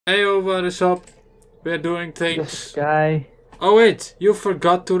Heyo, what is up? We're doing things. This guy. Oh wait, you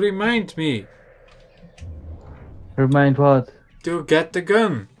forgot to remind me. Remind what? To get the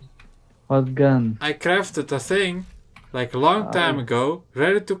gun. What gun? I crafted a thing, like a long time ago,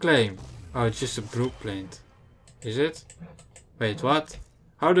 ready to claim. Oh, it's just a blueprint. Is it? Wait, what?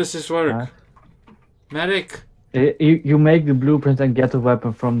 How does this work? Medic! You make the blueprint and get the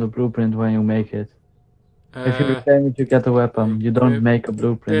weapon from the blueprint when you make it. If you reclaim it, you get the weapon. You don't make a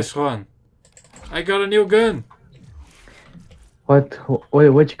blueprint. This one. I got a new gun. What? Wait,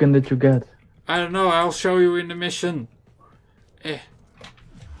 which gun did you get? I don't know, I'll show you in the mission.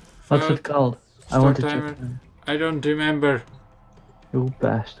 What's it called? I want to timer. check. I don't remember. You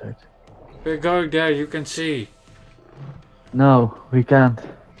bastard. We're going there, you can see. No, we can't.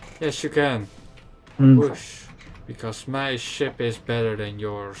 Yes, you can. Push. Because my ship is better than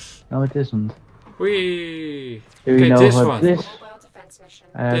yours. No, it isn't. Whee! Do Okay, you know this what one. this?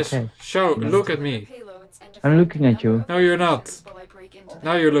 This. Okay. Show, look at me. I'm looking at you. No, you're not.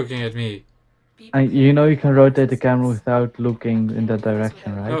 Now you're looking at me. You know you can rotate the camera without looking in that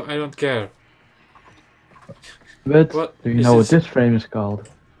direction, right? No, I don't care. But What do you is know this? what this frame is called?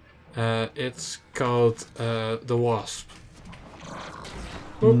 It's called the Wasp.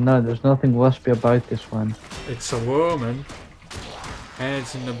 Oop. No, there's nothing waspy about this one. It's a woman, and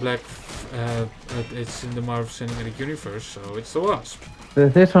it's in the black. It's in the Marvel Cinematic Universe, so it's the Wasp.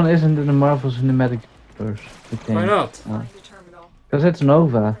 But this one isn't in the Marvel Cinematic Universe. Why not? Because it's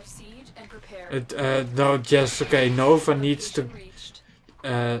Nova. No, yes, okay. Nova needs to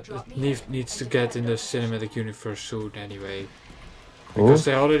needs to get in the Cinematic Universe soon anyway, because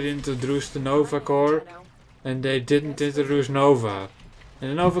they already introduced the Nova Core, and they didn't introduce Nova,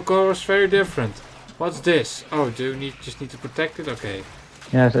 and the Nova Core was very different. What's this? Oh, do you just need to protect it? Okay.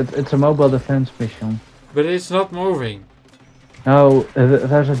 Yes, it's a mobile defense mission. But it's not moving. No,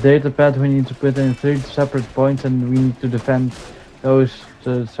 there's a data pad we need to put in 3 separate points, and we need to defend those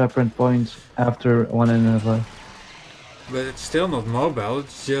separate points after one another. But it's still not mobile,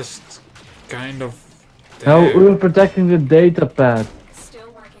 it's just kind of No, there. we're protecting the data pad.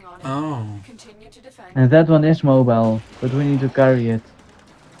 Oh. And that one is mobile, but we need to carry it.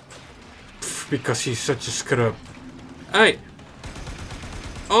 Because he's such a scrub. Hey!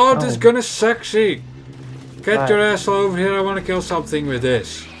 Oh, this gun is sexy! Get your ass over here, I want to kill something with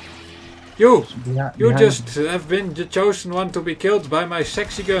this. You just have been the chosen one to be killed by my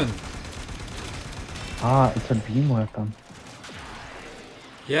sexy gun. Ah, it's a beam weapon.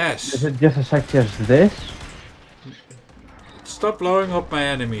 Yes. Is it just as sexy as this? Stop blowing up my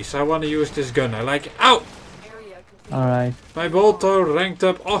enemies, I want to use this gun, I like it. Ow! Alright. My bolter ranked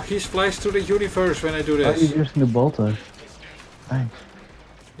up. Oh, he flies through the universe when I do Why are this. you using the bolter? Thanks.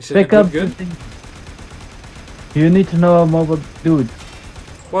 Is it Pick a up good the gun? thing. You need to know how mobile... Dude.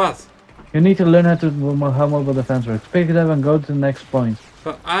 What? You need to learn how mobile defense works. Pick it up and go to the next point.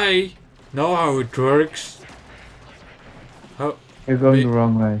 But I know how it works. Oh, You're going the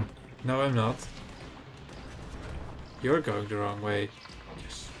wrong way. no, I'm not. You're going the wrong way.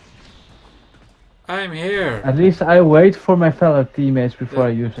 Yes. I'm here. At least I wait for my fellow teammates before I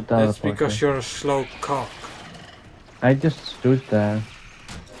use the teleporter. That's because you're a slow cock. I just stood there.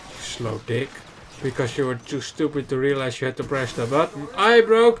 You slow dick. Because you were too stupid to realize you had to press the button. I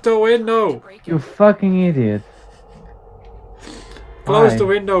broke the window! You fucking idiot. Close Why? the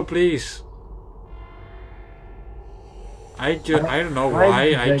window, please. I don't know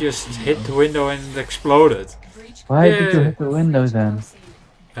why, I just hit the window and it exploded. Why did you hit the window then?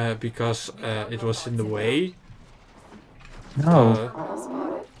 Because it was in the way.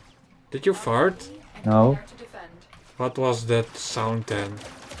 No. Did you fart? No. What was that sound then?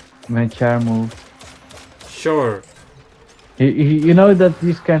 My chair moved. Sure. You know that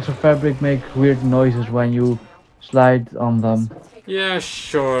these kinds of fabric make weird noises when you slide on them. Yeah,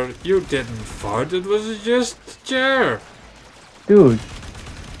 sure. You didn't fart, it was just a chair. Dude.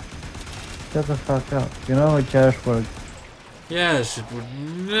 Shut the fuck up. You know how chairs work. Yes, it would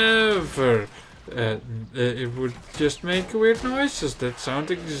never. It would just make weird noises that sound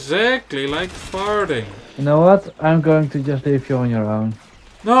exactly like farting. You know what? I'm going to just leave you on your own.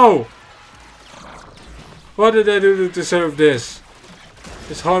 No! What did I do to deserve this?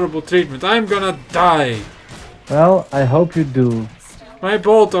 This horrible treatment. I'm gonna die! Well, I hope you do. My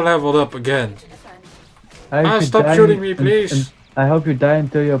bolter leveled up again. Stop shooting me, please! I hope you die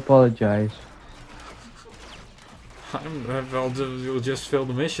until you apologize. We'll just fail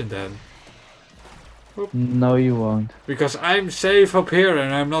the mission then. Oop. No, you won't. Because I'm safe up here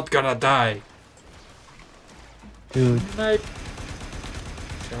and I'm not gonna die. Dude. Night.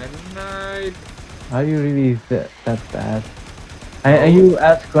 Night. Are you really that bad? And you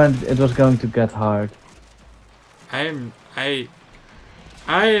asked when it was going to get hard. I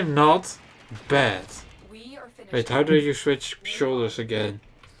am not bad. Wait, how do you switch shoulders again?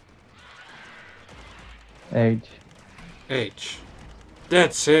 H. H.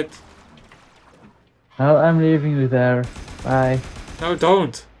 That's it. No, I'm leaving you there. Bye. No,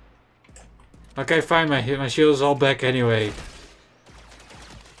 don't. Okay, fine. My shield is all back anyway.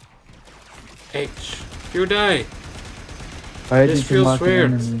 H. You die. Why This did you feels mark an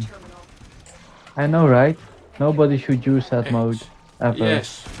weird. enemy? I know, right? Nobody should use that H. mode ever.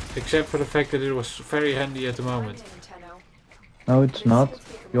 Yes, except for the fact that it was very handy at the moment. No, it's not.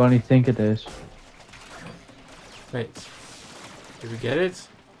 You only think it is. Wait. Did we get it?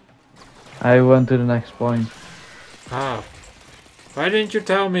 I went to the next point. Ah. Why didn't you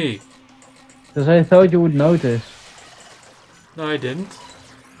tell me? Because I thought you would notice. No, I didn't.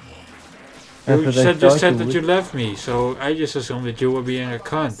 That's You what I just thought said you that would. you left me, so I just assumed that you were being a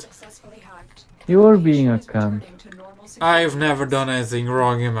cunt. You were being a cunt. I've never done anything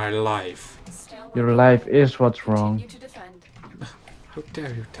wrong in my life. Your life is what's wrong. How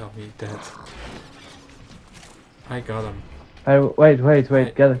dare you tell me that? I got him. Wait,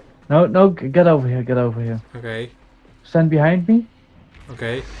 get it. No, get over here. Okay, Stand behind me.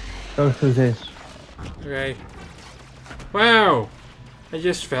 okay, Go through this. okay. Wow! I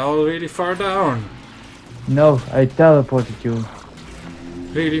just fell really far down. No, I teleported you.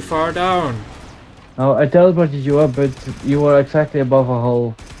 Really far down. No, I teleported you up, but you were exactly above a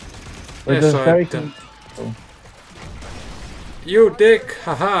hole. But it Yes, was I very did. You dick!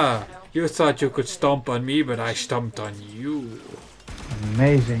 Haha! You thought you could stomp on me, but I stomped on you.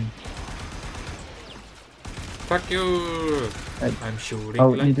 amazing. Fuck you! I- I'm shooting Oh,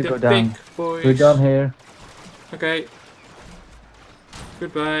 like need to the go down. big boys. We're done here. Okay.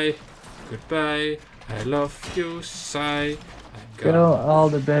 Goodbye. Goodbye. I love you, sigh. I'm Kill gone. all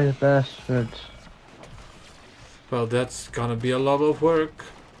the bad bastards. Well, that's gonna be a lot of work.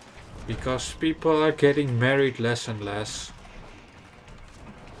 Because people are getting married less and less.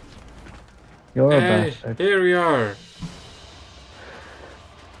 You're a Hey, bastard. here we are.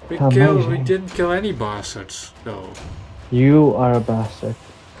 We Amazing. didn't kill any bastards, though. You are a bastard.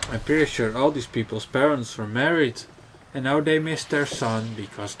 I'm pretty sure all these people's parents were married. And now they miss their son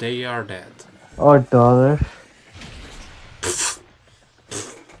because they are dead. Or daughter.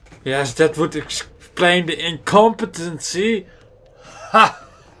 Yes, that would explain the incompetency. Ha!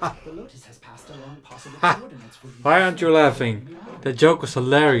 Why aren't you laughing? That joke was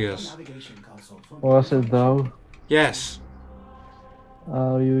hilarious. Was it though? Yes.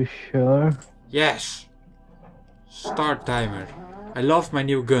 Are you sure? Yes. Start timer. I love my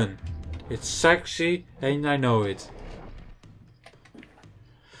new gun. It's sexy and I know it.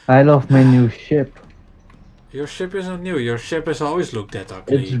 I love my new ship. Your ship isn't new. Your ship has always looked that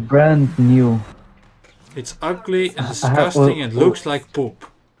ugly. It's brand new. It's ugly and disgusting and looks like poop.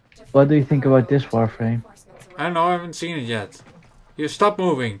 What do you think about this Warframe? I don't know, I haven't seen it yet. You stop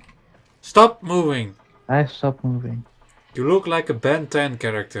moving. Stop moving. I stopped moving. You look like a Ben 10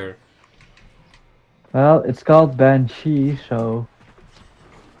 character. Well, it's called Banshee, so...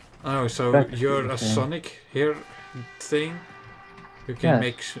 Oh, so Back to you're the a thing. Sonic here thing? You can Yes.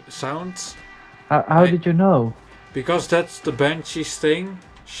 make sounds? How did you know? Because that's the Banshee's thing.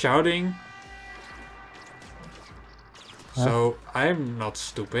 Shouting. So I'm not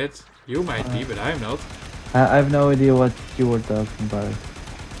stupid. You might be, but I'm not. I have no idea what you were talking about.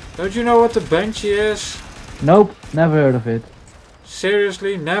 Don't you know what the Banshee is? Nope, never heard of it.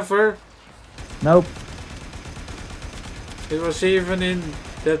 Seriously, never? Nope. It was even in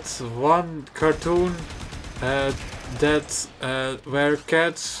that one cartoon where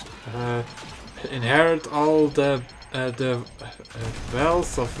cats inherit all the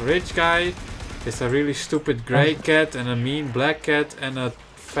wealth of a rich guy. It's a really stupid grey cat and a mean black cat and a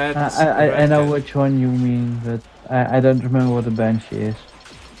fat I red know cat. which one you mean, but I don't remember what a Banshee is.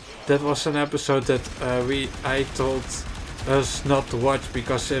 That was an episode that I told us not to watch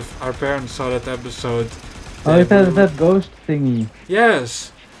because if our parents saw that episode, Oh, they is that would- that ghost thingy?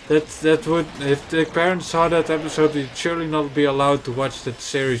 Yes, that would, if the parents saw that episode, we'd surely not be allowed to watch that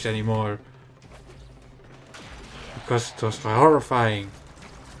series anymore. Because it was horrifying.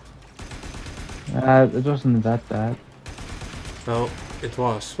 It wasn't that bad. Well, it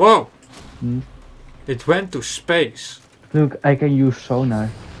was. Whoa! Hmm. It went to space. Look, I can use sonar.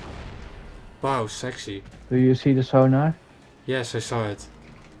 Wow, sexy. Do you see the sonar? Yes, I saw it.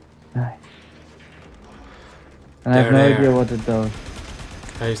 Nice. And I have no There. idea what it does.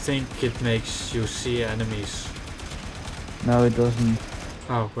 I think it makes you see enemies. No, it doesn't.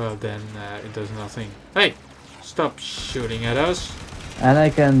 Oh, well then it does nothing. Hey! Stop shooting at us. And I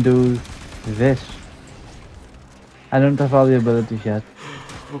can do this. I don't have all the abilities yet.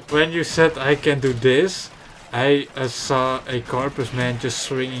 When you said I can do this, I saw a corpus man just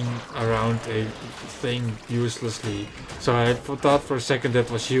swinging around a thing uselessly. So I thought for a second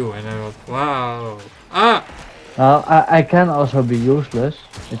that was you, and I thought, wow. Ah! Well, I can also be useless,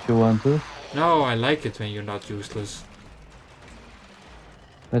 if you want to. No, I like it when you're not useless.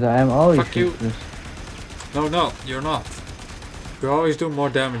 But I am always Fuck you. useless. No, you're not. You always do more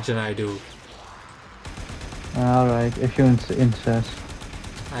damage than I do. Alright, if you insist.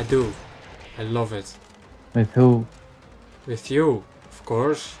 I do. I love it. With who? With you, of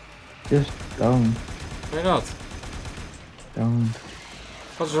course. Just don't. Why not? Don't.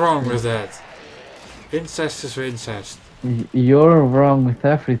 What's wrong with that? Incest is incest. You're wrong with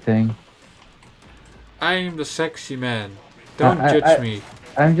everything. I'm the sexy man. Don't judge me.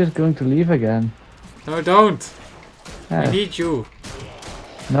 I'm just going to leave again. No, don't. Yeah. I need you.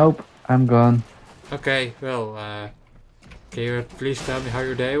 Nope, I'm gone. Okay, well, can you please tell me how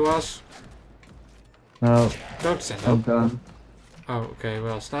your day was? No, Don't stand I'm up. gone. Oh, okay,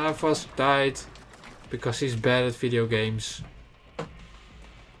 well, Stavros died because he's bad at video games.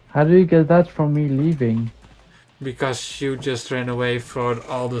 How do you get that from me leaving? Because you just ran away from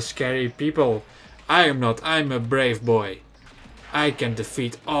all the scary people. I am not, I'm a brave boy. I can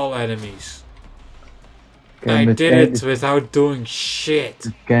defeat all enemies. Okay, I but did it without doing shit.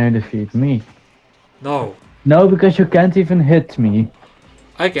 Can you defeat me? No. No, because you can't even hit me.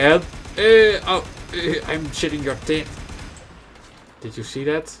 I can. I'm shitting your tit. Did you see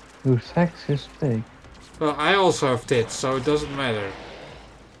that? Your sex is fake. Well, I also have tits, so it doesn't matter.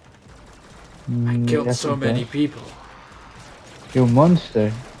 I killed yes, so it many does. people. You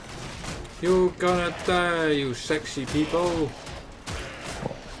monster. You gonna die, you sexy people.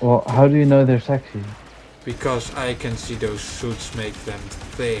 Well, how do you know they're sexy? Because I can see those suits make them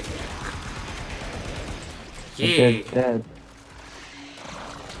thick. But Yeah. they're dead.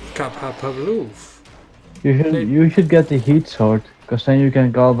 Kapapaloof. You should get the heat sword, because then you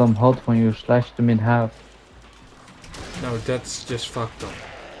can call them hot when you slash them in half. No, that's just fucked up.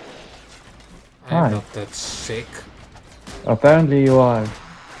 Why? I'm not that sick. Apparently you are.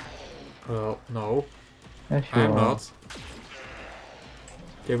 Well, no, Yes, you I'm are. not.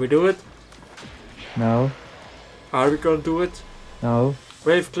 Can we do it? No, Are we gonna do it? no,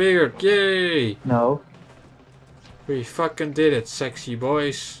 Wave cleared, yay! no, We fucking did it, sexy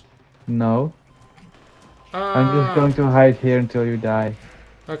boys. no. I'm just going to hide here until you die.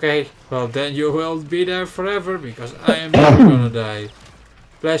 Okay, well then you will be there forever because I am not gonna die.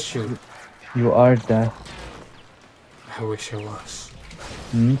 Bless you. You are dead. I wish I was.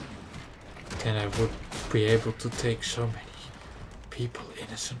 Hmm? Then I would be able to take so many people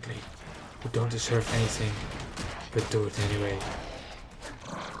innocently who don't deserve anything, but do it anyway.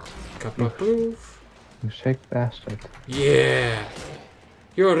 Kapapoof. You sick bastard. Yeah!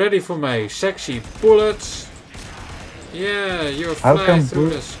 You're ready for my sexy bullets? Yeah, you're How flying come through the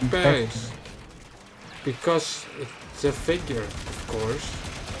bullets be sexy? space. Because it's a figure, of course.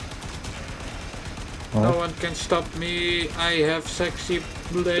 What? No one can stop me. I have sexy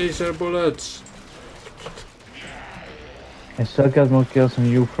laser bullets. I still get more kills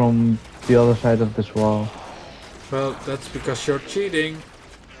than you from the other side of this wall. Well, that's because you're cheating.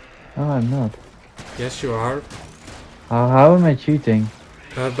 No, I'm not. Yes, you are. How am I cheating?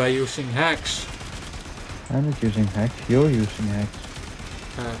 By using hacks. I'm not using hacks. You're using hacks.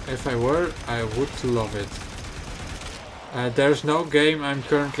 If I were, I would love it. There's no game I'm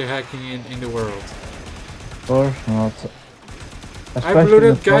currently hacking in the world. Of course not. I blew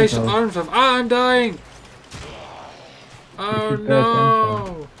that guy's photo. arms off. Ah, I'm dying! Oh should pay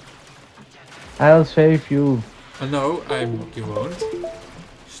no! I'll save you. No, you won't.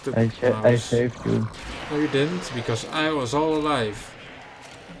 Stupid I mouse. saved you. No, you didn't, because I was all alive.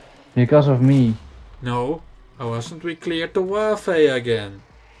 Because of me. No, I wasn't. We cleared the Warframe again.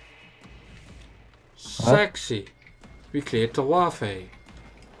 Sexy. We cleared the Warframe.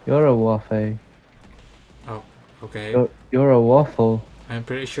 You're a waffle. Oh, okay. You're a waffle. I'm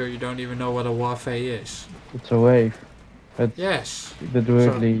pretty sure you don't even know what a Warframe is. It's a wave. But Yes. but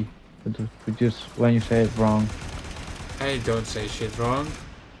weirdly, but just when you say it wrong. I don't say shit wrong.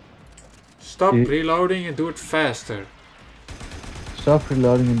 Stop reloading and do it faster. Stop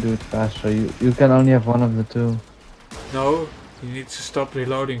reloading and do it faster. You can only have one of the two. No, you need to stop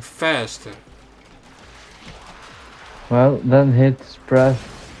reloading faster. Well, then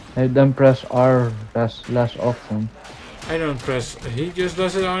then press R less often. I don't press. He just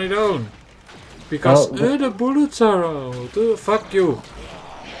does it on his own. Because the bullets are out. Fuck you.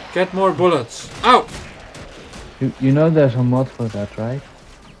 Get more bullets. Ow! You know there's a mod for that, right?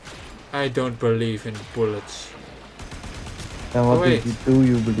 I don't believe in bullets. Then what do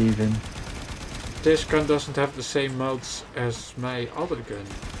you believe in? This gun doesn't have the same mods as my other gun.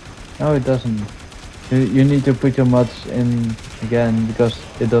 No, it doesn't. You need to put your mods in again because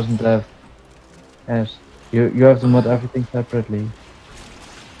it doesn't have. Yes, you have to mod everything separately.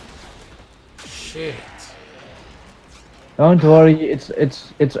 Shit. Don't worry, it's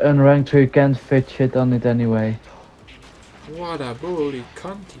unranked, so you can't fit shit on it anyway. What a bully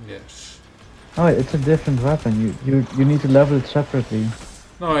cuntiness. Oh, it's a different weapon. You need to level it separately.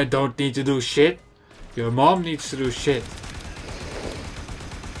 No, I don't need to do shit. Your mom needs to do shit.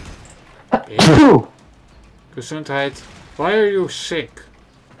 Gesundheit, why are you sick?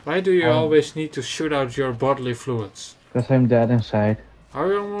 Why do you always need to shoot out your bodily fluids? Because I'm dead inside. Are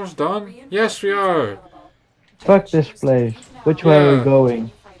we almost done? Yes, we are. Fuck this place. Which way are we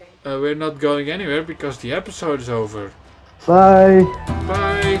going? We're not going anywhere because the episode is over. Bye.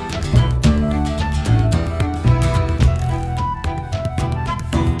 Bye.